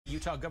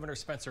Utah Governor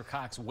Spencer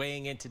Cox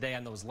weighing in today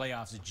on those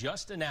layoffs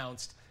just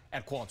announced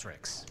at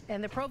Qualtrics.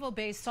 And the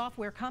Provo-based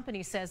software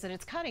company says that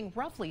it's cutting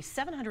roughly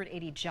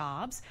 780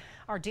 jobs.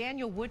 Our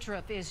Daniel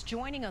Woodruff is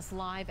joining us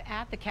live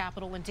at the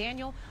Capitol. And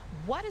Daniel,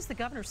 what is the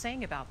governor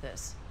saying about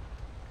this?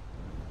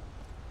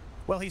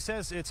 Well, he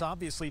says it's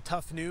obviously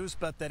tough news,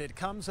 but that it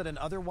comes at an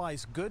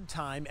otherwise good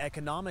time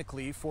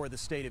economically for the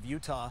state of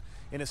Utah.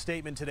 In a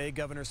statement today,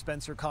 Governor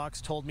Spencer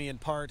Cox told me in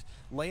part,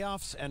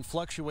 layoffs and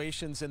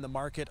fluctuations in the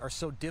market are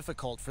so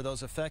difficult for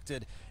those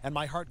affected, and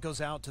my heart goes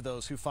out to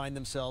those who find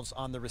themselves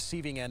on the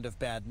receiving end of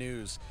bad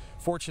news.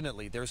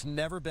 Fortunately, there's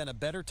never been a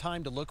better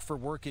time to look for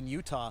work in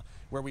Utah,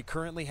 where we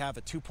currently have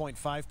a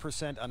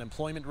 2.5%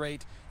 unemployment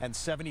rate and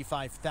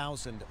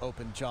 75,000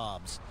 open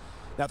jobs.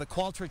 Now, the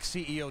Qualtrics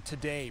CEO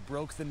today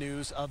broke the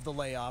news of the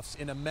layoffs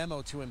in a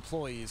memo to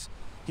employees.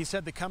 He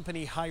said the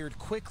company hired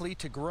quickly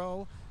to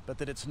grow, but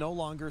that it's no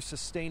longer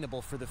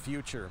sustainable for the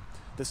future.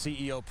 The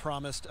CEO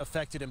promised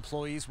affected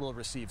employees will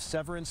receive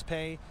severance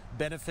pay,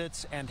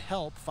 benefits, and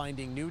help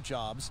finding new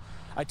jobs.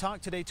 I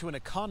talked today to an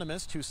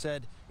economist who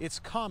said it's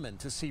common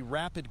to see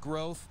rapid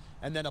growth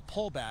and then a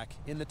pullback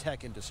in the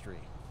tech industry.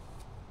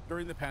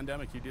 During the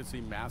pandemic, you did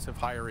see massive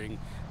hiring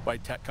by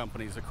tech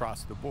companies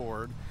across the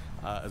board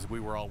as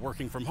we were all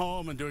working from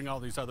home and doing all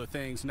these other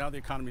things. Now the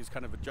economy is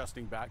kind of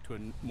adjusting back to a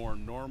more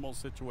normal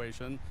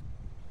situation.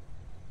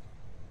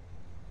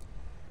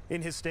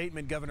 In his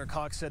statement, Governor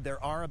Cox said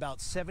there are about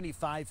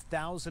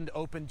 75,000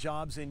 open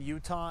jobs in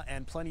Utah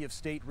and plenty of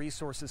state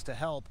resources to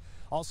help.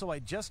 Also, I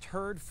just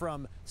heard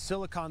from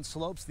Silicon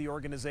Slopes, the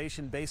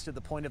organization based at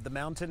the point of the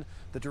mountain.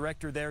 The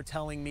director there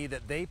telling me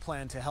that they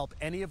plan to help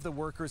any of the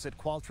workers at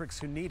Qualtrics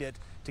who need it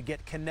to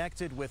get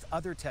connected with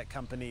other tech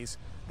companies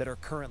that are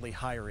currently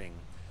hiring.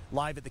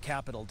 Live at the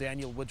Capitol,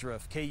 Daniel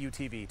Woodruff,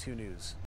 KUTV 2 News.